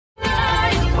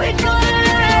we gonna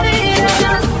let it out.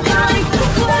 Just like the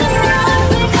sunrise,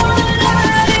 we gonna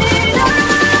let it out.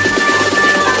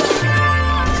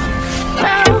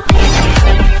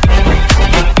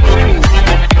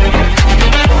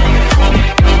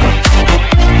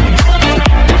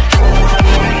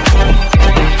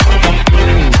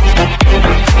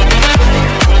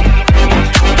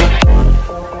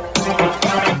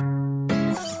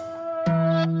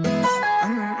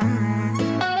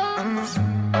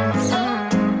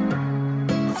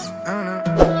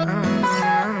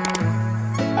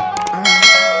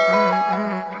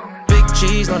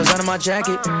 My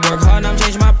jacket, work hard, now I'm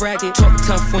changing my bracket. Talk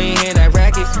tough, we ain't hear that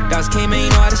racket. Dogs came in, you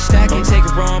know how to stack it. Take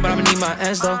it wrong, but I'ma need my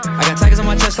ends though. I got tigers on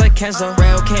my chest like Kenzo.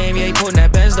 Rail came, yeah, he putting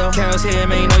that Benz though. Carol's here,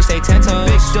 man, you know he stay 10 toes.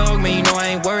 Big dog, man, you know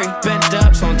I ain't worried. Bent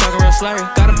up, so I'm talking real slurry.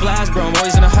 Got a blast, bro, I'm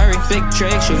always in a hurry. Big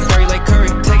Drake, shooting 30 like Curry.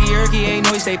 Take a yerky, ain't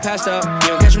know he stay passed up.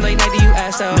 You don't catch him late night, then you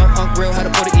asked out. No Unc real, how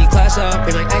to put the E-class up.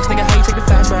 They like, X nigga, how you take the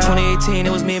fast ride? 2018,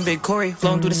 it was me and Big Corey.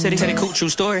 Flowing through the city, said a cool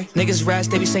true story. Niggas rats,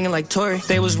 they be singing like Tory.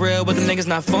 They was real, but them niggas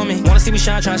not for me. Wanna see me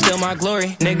shine, tryna steal my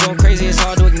glory. Nigga going crazy, it's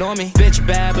hard to ignore me. Bitch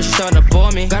bad, but she starting to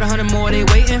bore me. Got 100 more, they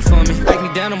waiting for me. Break me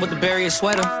down, I'm with the barrier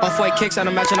sweater. Off-white kicks, I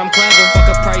don't match and I'm clever. Fuck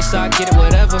a price, I get it,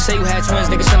 whatever. Say you had twins,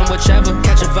 nigga, send them whichever.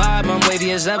 Catch a vibe, I'm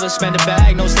wavy as ever. Spend a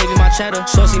bag, no saving my cheddar.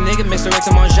 Saucy nigga, mix the Rex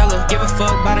and Margiela. Give a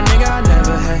fuck by the nigga I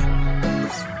never had.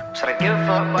 Said I give a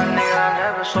fuck by the nigga I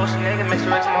never. Saucy nigga, mix the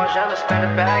Rex and Margiela. Spend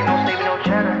a bag, no saving no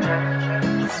cheddar.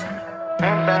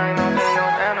 Bag, no saving no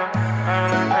cheddar.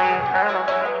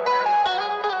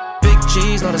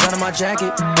 G's, no design on my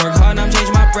jacket. Work hard, now I'm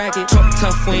changing my bracket. Talk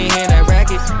tough, we ain't hear that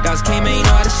racket. Dogs came in, you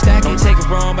know how to stack it. Take it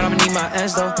wrong, but I'ma need my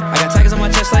ends though. I got tigers on my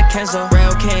chest like Kenzo.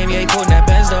 Rail came, yeah, he putting that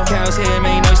Benz though. Carol's here,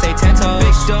 man, you know he stay 10 toes.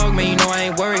 Big dog, man, you know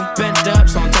I ain't worried. Bent up,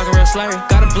 so I'm talking real slurry.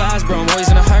 Got a blast, bro, I'm always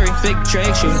in a hurry. Big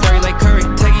Drake, shooting 30 like Curry.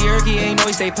 Take a yerky, ain't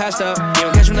know he stay passed up. You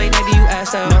don't catch him late night, then you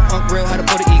asked out. No Unc real, how to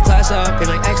put the E-class up.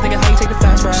 They like, X nigga, how you take the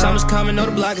fast ride? Summer's coming, know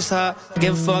the block is hot.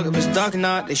 Give a fuck if it's dark or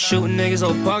not. They shooting niggas,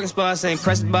 old parking spots. Ain't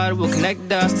pressed about it, we'll connect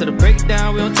the dots to the break it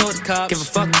down, we don't talk to cops. Give a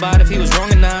fuck about if he was wrong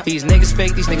or not. These niggas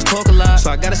fake, these niggas talk a lot. So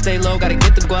I gotta stay low, gotta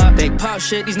get the guap. They pop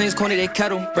shit, these niggas corny, they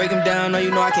kettle. Break them down, no you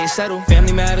know I can't settle.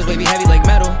 Family matters, baby heavy like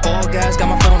metal. All guys got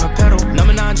my foot on the pedal.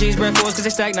 Number 9 G's, bread force cause they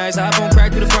stack nice. Hop on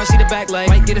crack through the front, see the back light.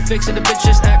 Might get it fixed if the bitch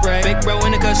just act right. Big bro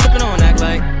in the cut, sippin' on act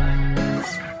like.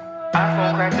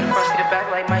 iPhone crack through the front, see the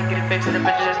back light. Might get it fixed if the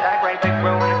bitch just act right. Big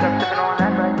bro in the cut, sippin' on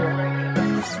act like.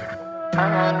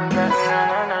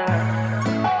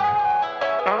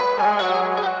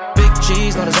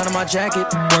 G's, no design on my jacket.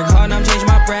 Work hard, now I'm changing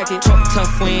my bracket. Talk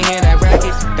tough, we ain't hear that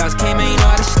racket. Dogs came in, you know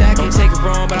how to stack it. Take it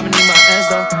wrong, but I'ma need my ends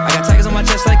though. I got tigers on my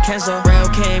chest like Kenzo. Rail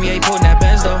came, yeah, he putting that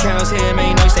Benz though. Carol's here,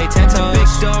 man, you know he stay 10 toes. Big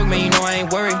dog, man, you know I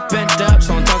ain't worried. Bent up,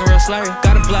 so I'm talking real slurry.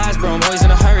 Got a blast, bro, I'm always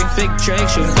in a hurry. Big Drake,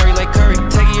 shooting 30 like Curry.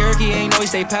 Take a yerky, ain't know he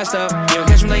stay passed up. You don't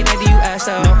catch him late night, then you asked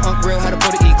out. No Unc real, how to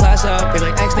put the E-class up. They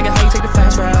like, X nigga, how you take the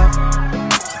fast ride?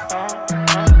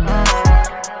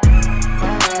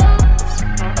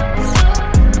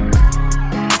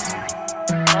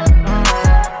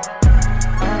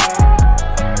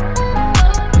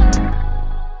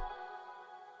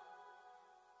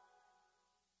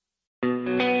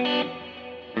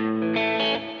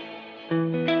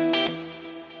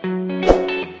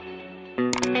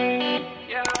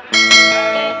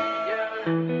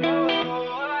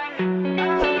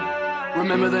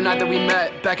 Remember the night that we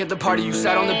met, back at the party, you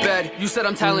sat on the bed. You said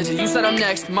I'm talented, you said I'm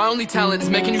next. My only talent is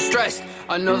making you stressed.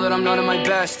 I know that I'm not at my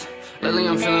best. Lately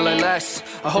I'm feeling like less.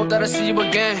 I hope that I see you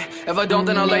again. If I don't,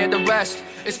 then I'll lay it to rest.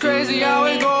 It's crazy how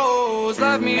it goes,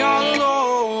 left me all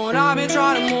alone. I've been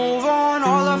trying to move on,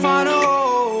 all I find a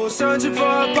hole. Searching for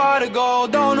a pot to go,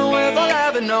 don't know if I'll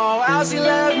ever know how she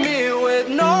left me with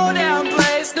no damn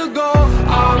place to go.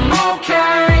 I'm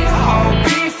okay, I'll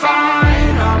be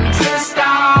fine. I'm just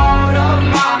out of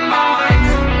my mind.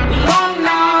 Long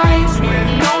nights with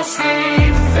no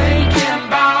sleep, thinking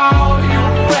about you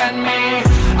and me.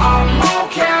 I'm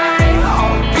okay,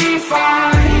 I'll be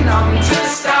fine. I'm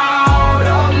just out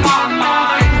of my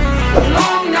mind.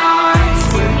 Long nights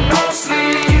with no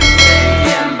sleep,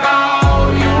 thinking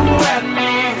about you and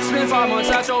me. Spent 5 months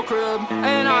at your crib,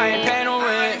 and I ain't paying no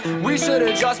rent. We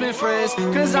should've just been friends,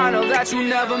 cause I know that you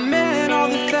never meant all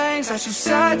the things that you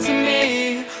said to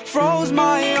me. Froze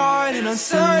my heart in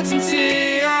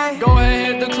uncertainty. Go ahead,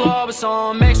 hit the club or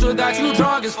song. Make sure that you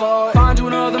drunk as fuck. Find you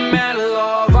another man to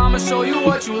love. I'ma show you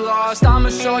what you lost. I'ma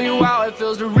show you how it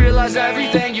feels to realize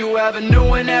everything you ever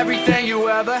knew and everything you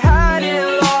ever had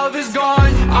in love is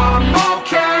gone. I'm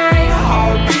okay,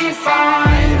 I'll be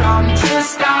fine. I'm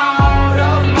just out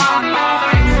of my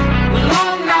mind.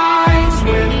 Long nights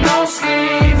with no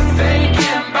sleep,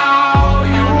 thinking about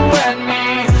you and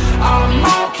me.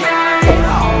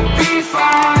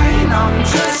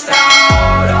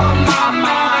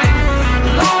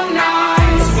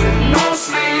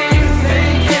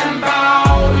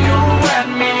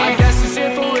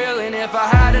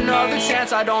 another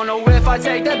chance. I don't know if I'd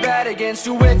take that bet against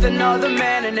you with another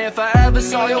man. And if I ever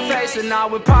saw your face, then I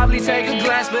would probably take a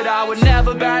glance, but I would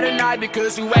never bat an eye,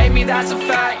 because you hate me, that's a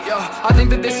fact, yeah. I think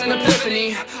that this is an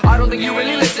epiphany, I don't think you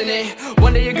really listening.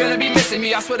 One day you're gonna be missing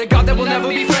me, I swear to God that we'll never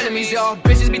be frenemies, y'all.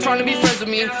 Bitches be trying to be friends with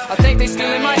me, I think they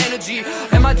stealing my energy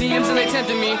and my DMs and they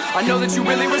tempting me. I know that you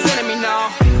really resenting me now.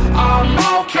 I'm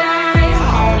okay,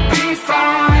 I'll be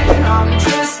fine, I'm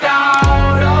just out